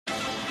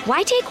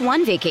Why take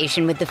one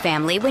vacation with the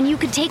family when you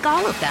could take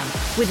all of them?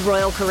 With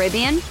Royal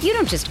Caribbean, you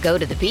don't just go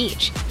to the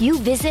beach. You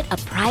visit a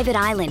private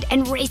island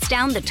and race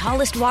down the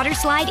tallest water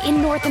slide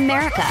in North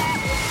America.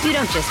 You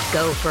don't just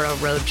go for a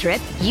road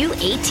trip. You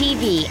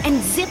ATV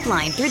and zip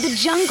line through the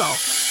jungle.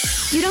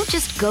 You don't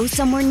just go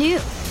somewhere new.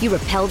 You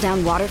rappel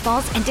down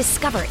waterfalls and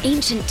discover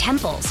ancient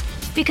temples.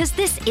 Because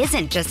this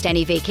isn't just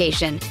any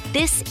vacation.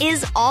 This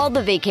is all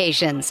the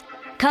vacations.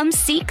 Come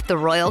seek the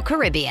Royal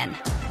Caribbean.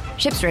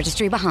 Ships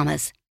Registry,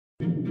 Bahamas.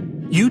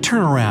 You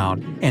turn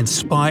around and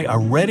spy a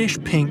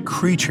reddish-pink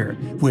creature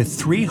with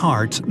 3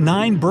 hearts,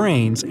 9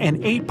 brains,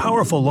 and 8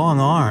 powerful long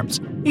arms.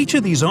 Each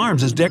of these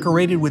arms is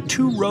decorated with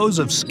 2 rows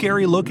of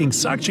scary-looking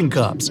suction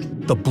cups.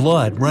 The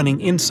blood running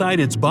inside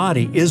its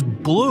body is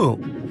blue.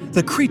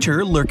 The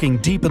creature, lurking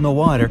deep in the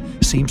water,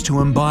 seems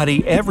to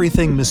embody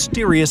everything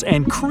mysterious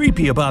and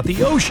creepy about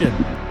the ocean.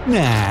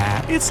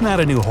 Nah, it's not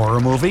a new horror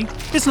movie.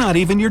 It's not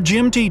even your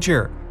gym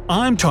teacher.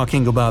 I'm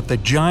talking about the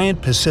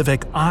giant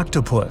Pacific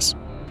octopus.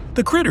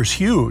 The critter's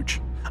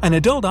huge. An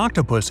adult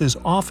octopus is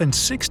often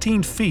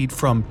 16 feet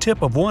from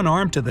tip of one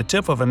arm to the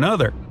tip of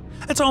another.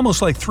 It's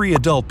almost like 3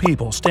 adult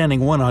people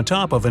standing one on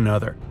top of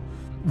another.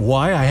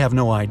 Why, I have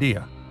no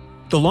idea.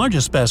 The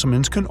largest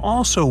specimens can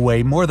also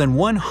weigh more than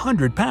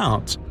 100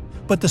 pounds.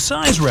 But the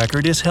size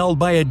record is held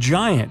by a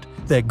giant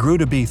that grew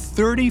to be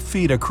 30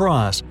 feet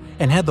across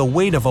and had the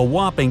weight of a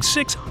whopping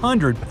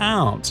 600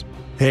 pounds.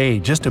 Hey,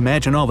 just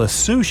imagine all the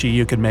sushi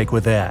you could make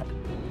with that.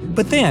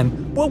 But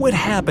then, what would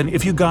happen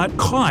if you got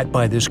caught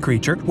by this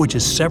creature, which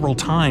is several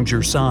times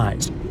your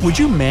size? Would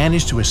you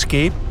manage to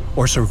escape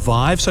or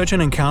survive such an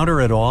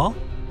encounter at all?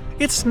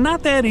 It's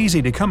not that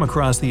easy to come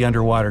across the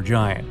underwater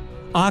giant.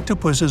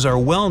 Octopuses are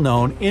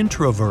well-known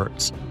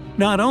introverts.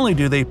 Not only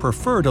do they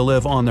prefer to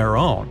live on their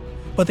own,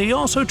 but they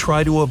also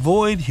try to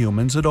avoid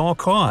humans at all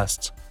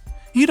costs.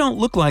 You don't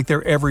look like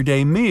their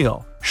everyday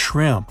meal –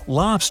 shrimp,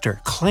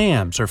 lobster,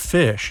 clams, or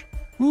fish.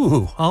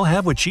 Ooh, I'll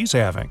have what she's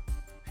having.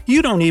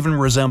 You don't even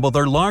resemble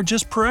their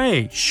largest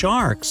prey,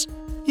 sharks.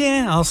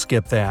 Yeah, I'll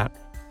skip that.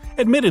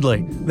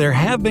 Admittedly, there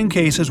have been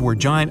cases where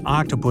giant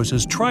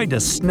octopuses tried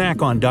to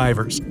snack on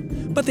divers,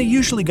 but they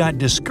usually got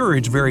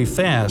discouraged very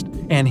fast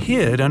and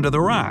hid under the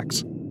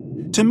rocks.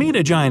 To meet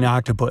a giant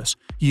octopus,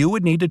 you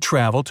would need to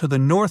travel to the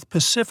North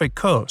Pacific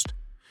coast.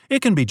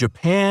 It can be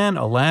Japan,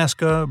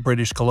 Alaska,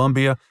 British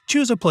Columbia.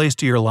 Choose a place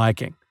to your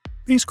liking.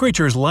 These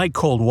creatures like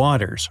cold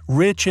waters,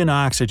 rich in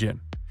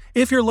oxygen.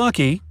 If you're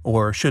lucky,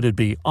 or should it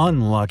be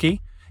unlucky,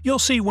 you'll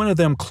see one of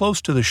them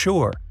close to the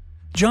shore.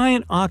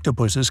 Giant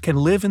octopuses can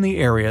live in the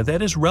area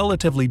that is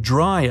relatively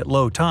dry at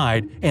low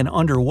tide and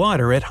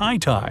underwater at high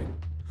tide.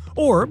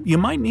 Or you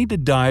might need to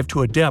dive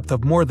to a depth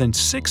of more than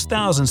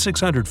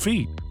 6,600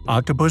 feet.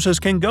 Octopuses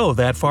can go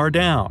that far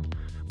down.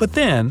 But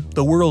then,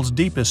 the world's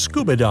deepest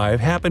scuba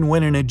dive happened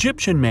when an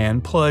Egyptian man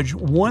plunged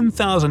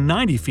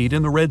 1,090 feet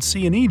in the Red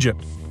Sea in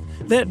Egypt.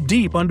 That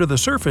deep under the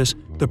surface,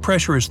 the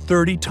pressure is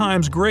 30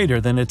 times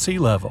greater than at sea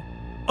level.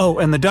 Oh,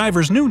 and the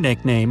diver's new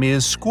nickname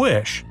is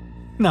Squish.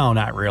 No,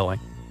 not really.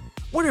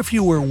 What if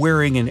you were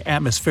wearing an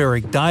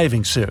atmospheric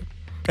diving suit?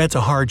 That's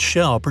a hard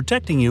shell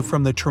protecting you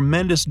from the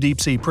tremendous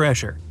deep-sea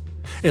pressure.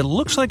 It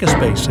looks like a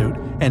spacesuit,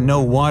 and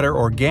no water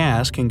or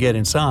gas can get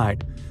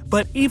inside.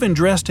 But even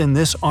dressed in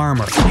this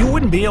armor, you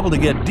wouldn't be able to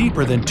get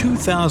deeper than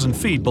 2,000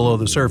 feet below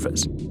the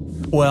surface.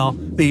 Well,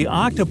 the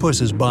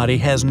octopus's body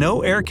has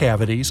no air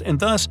cavities and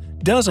thus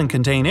doesn't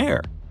contain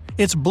air.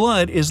 Its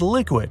blood is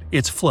liquid,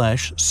 its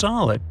flesh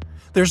solid.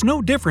 There's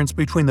no difference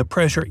between the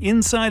pressure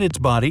inside its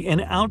body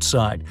and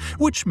outside,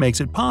 which makes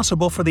it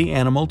possible for the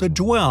animal to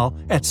dwell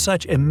at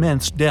such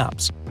immense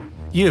depths.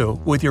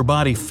 You, with your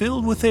body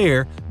filled with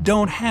air,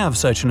 don't have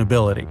such an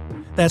ability.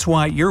 That's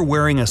why you're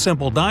wearing a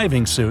simple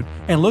diving suit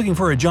and looking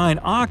for a giant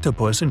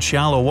octopus in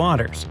shallow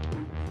waters.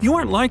 You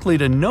aren't likely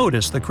to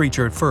notice the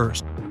creature at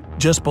first.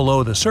 Just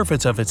below the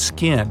surface of its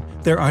skin,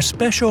 there are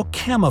special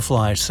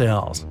camouflage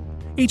cells.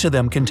 Each of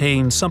them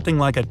contains something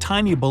like a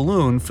tiny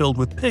balloon filled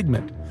with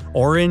pigment –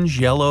 orange,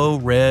 yellow,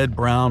 red,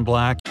 brown,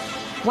 black.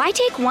 Why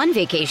take one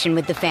vacation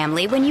with the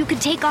family when you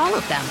could take all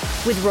of them?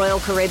 With Royal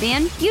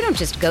Caribbean, you don't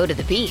just go to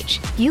the beach.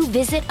 You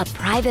visit a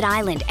private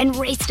island and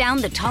race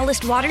down the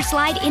tallest water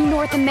slide in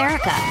North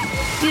America.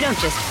 You don't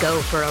just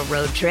go for a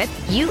road trip.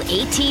 You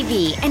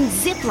ATV and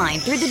zip line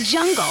through the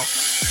jungle.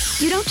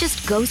 You don't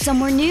just go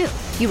somewhere new.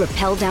 You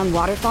rappel down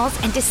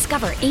waterfalls and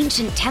discover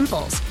ancient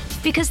temples.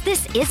 Because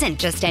this isn't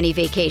just any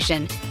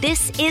vacation.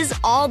 This is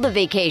all the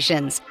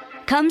vacations.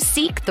 Come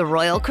seek the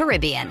Royal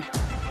Caribbean.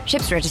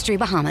 Ships Registry,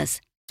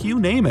 Bahamas. You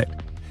name it.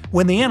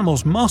 When the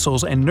animal's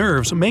muscles and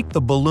nerves make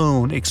the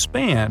balloon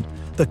expand,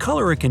 the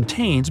color it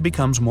contains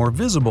becomes more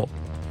visible.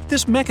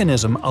 This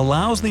mechanism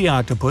allows the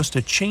octopus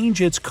to change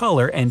its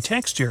color and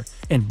texture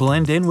and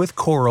blend in with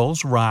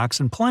corals, rocks,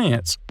 and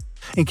plants.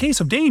 In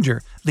case of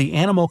danger, the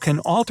animal can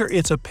alter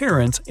its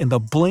appearance in the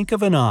blink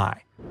of an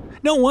eye.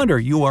 No wonder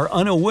you are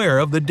unaware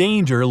of the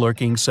danger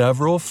lurking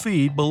several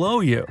feet below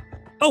you.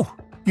 Oh,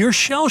 you're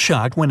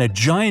shell-shocked when a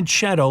giant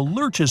shadow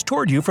lurches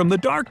toward you from the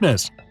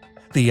darkness.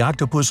 The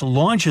octopus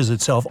launches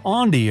itself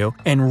onto you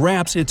and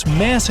wraps its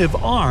massive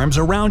arms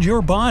around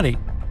your body.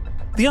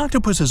 The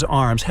octopus's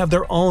arms have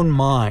their own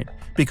mind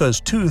because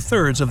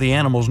 2/3 of the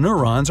animal's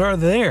neurons are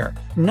there,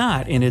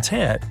 not in its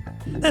head.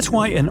 That's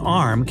why an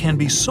arm can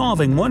be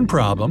solving one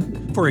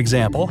problem, for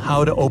example,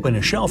 how to open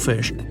a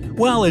shellfish,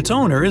 while its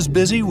owner is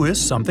busy with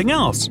something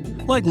else,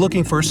 like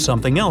looking for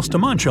something else to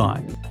munch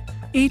on.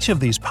 Each of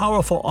these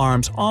powerful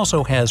arms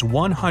also has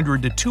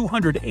 100 to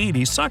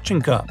 280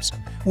 suction cups,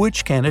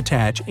 which can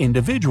attach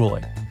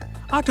individually.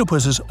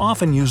 Octopuses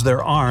often use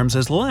their arms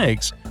as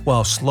legs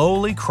while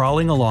slowly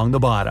crawling along the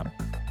bottom.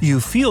 You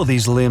feel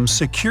these limbs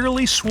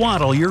securely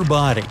swaddle your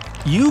body.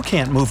 You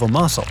can't move a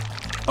muscle.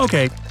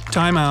 Okay,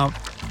 time out.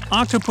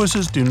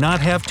 Octopuses do not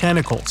have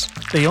tentacles.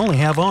 They only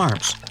have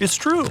arms. It's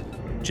true.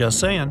 Just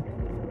saying.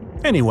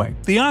 Anyway,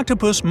 the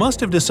octopus must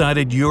have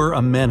decided you're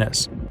a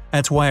menace.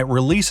 That's why it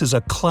releases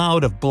a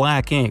cloud of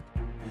black ink.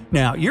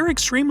 Now, you're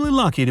extremely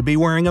lucky to be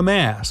wearing a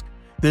mask.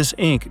 This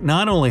ink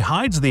not only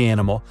hides the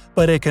animal,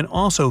 but it can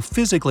also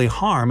physically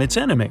harm its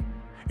enemy.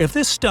 If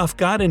this stuff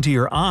got into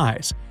your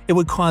eyes, it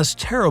would cause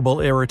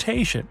terrible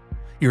irritation.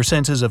 Your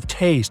senses of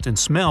taste and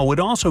smell would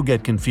also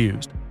get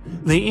confused.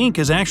 The ink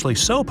is actually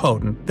so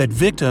potent that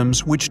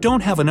victims which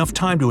don't have enough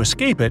time to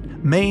escape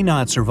it may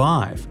not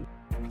survive.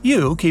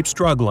 You keep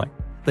struggling.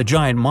 The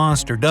giant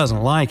monster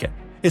doesn't like it.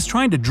 It's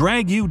trying to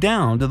drag you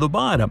down to the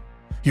bottom.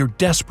 You're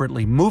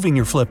desperately moving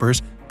your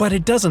flippers, but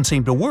it doesn't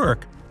seem to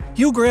work.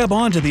 You grab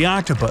onto the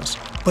octopus,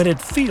 but it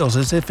feels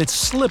as if it's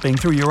slipping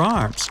through your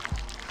arms.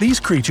 These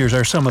creatures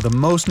are some of the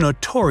most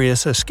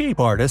notorious escape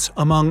artists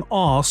among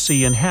all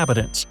sea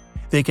inhabitants.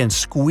 They can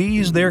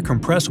squeeze their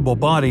compressible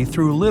body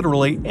through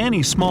literally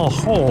any small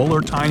hole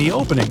or tiny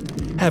opening.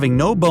 Having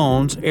no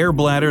bones, air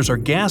bladders, or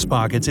gas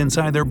pockets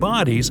inside their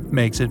bodies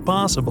makes it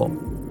possible.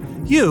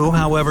 You,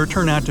 however,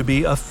 turn out to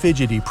be a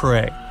fidgety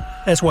prey.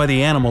 That's why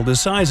the animal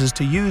decides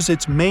to use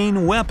its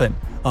main weapon,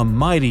 a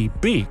mighty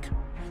beak.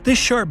 This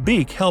sharp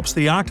beak helps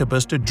the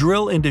octopus to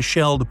drill into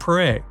shelled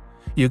prey.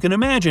 You can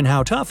imagine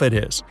how tough it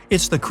is.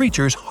 It's the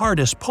creature's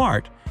hardest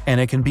part,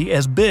 and it can be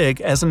as big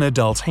as an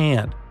adult's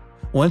hand.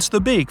 Once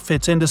the beak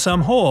fits into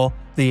some hole,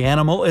 the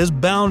animal is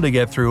bound to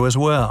get through as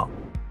well.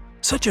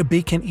 Such a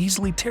beak can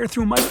easily tear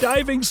through my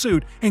diving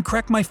suit and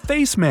crack my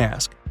face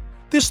mask.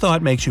 This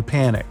thought makes you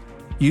panic.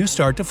 You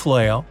start to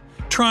flail,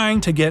 trying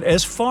to get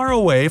as far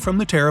away from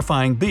the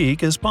terrifying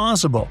beak as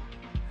possible.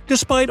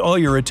 Despite all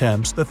your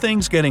attempts, the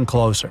thing's getting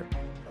closer.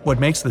 What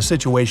makes the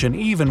situation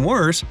even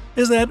worse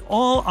is that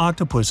all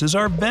octopuses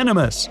are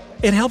venomous.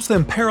 It helps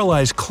them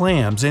paralyze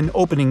clams in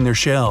opening their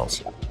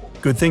shells.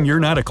 Good thing you're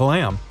not a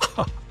clam.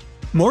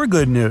 More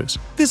good news,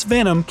 this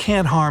venom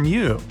can't harm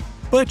you.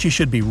 But you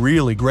should be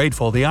really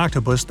grateful the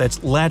octopus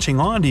that's latching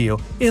onto you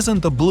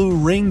isn't the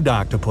blue-ringed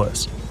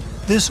octopus.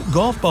 This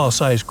golf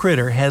ball-sized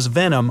critter has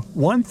venom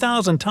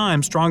 1,000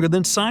 times stronger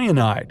than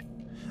cyanide.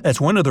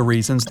 That's one of the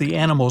reasons the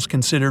animal's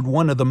considered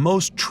one of the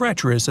most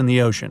treacherous in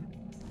the ocean.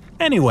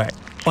 Anyway,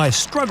 by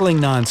struggling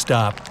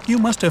nonstop, you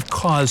must have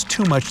caused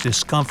too much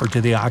discomfort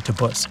to the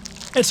octopus.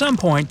 At some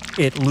point,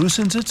 it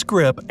loosens its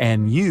grip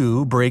and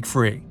you break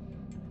free.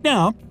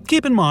 Now,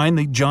 keep in mind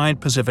the giant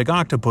Pacific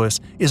octopus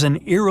is an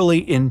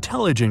eerily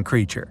intelligent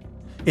creature.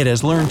 It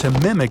has learned to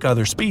mimic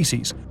other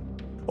species,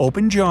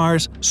 open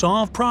jars,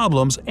 solve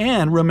problems,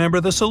 and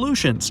remember the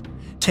solutions,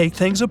 take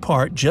things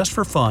apart just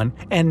for fun,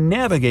 and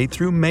navigate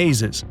through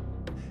mazes.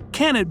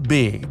 Can it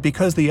be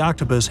because the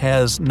octopus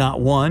has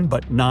not one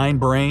but 9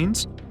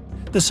 brains?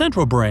 The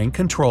central brain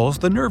controls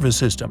the nervous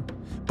system,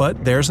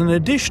 but there's an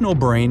additional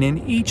brain in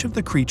each of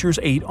the creature's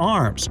 8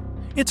 arms.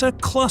 It's a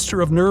cluster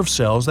of nerve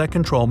cells that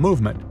control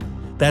movement.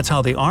 That's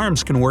how the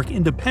arms can work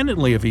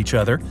independently of each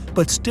other,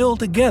 but still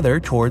together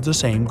towards the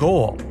same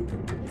goal.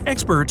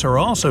 Experts are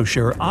also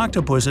sure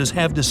octopuses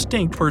have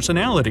distinct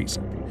personalities.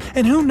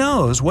 And who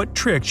knows what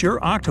tricks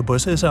your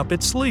octopus has up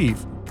its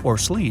sleeve, or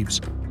sleeves.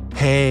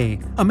 Hey,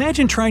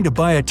 imagine trying to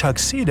buy a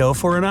tuxedo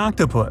for an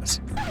octopus.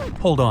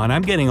 Hold on,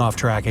 I'm getting off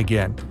track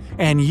again.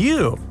 And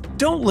you,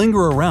 don't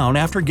linger around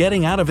after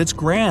getting out of its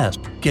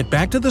grasp. Get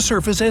back to the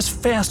surface as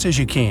fast as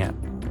you can.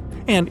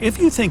 And if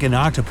you think an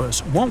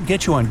octopus won't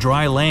get you on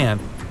dry land,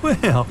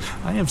 well,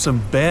 I have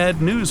some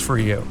bad news for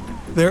you.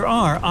 There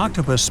are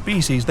octopus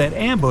species that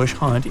ambush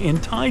hunt in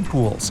tide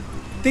pools.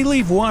 They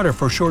leave water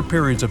for short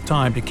periods of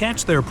time to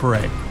catch their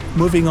prey,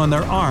 moving on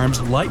their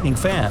arms lightning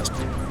fast.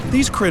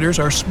 These critters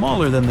are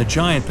smaller than the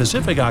giant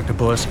Pacific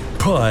octopus,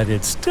 but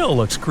it still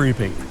looks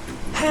creepy.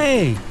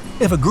 Hey,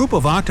 if a group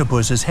of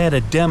octopuses had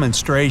a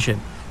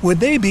demonstration, would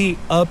they be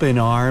up in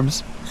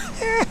arms?